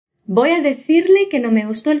Voy a decirle que no me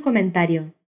gustó el comentario.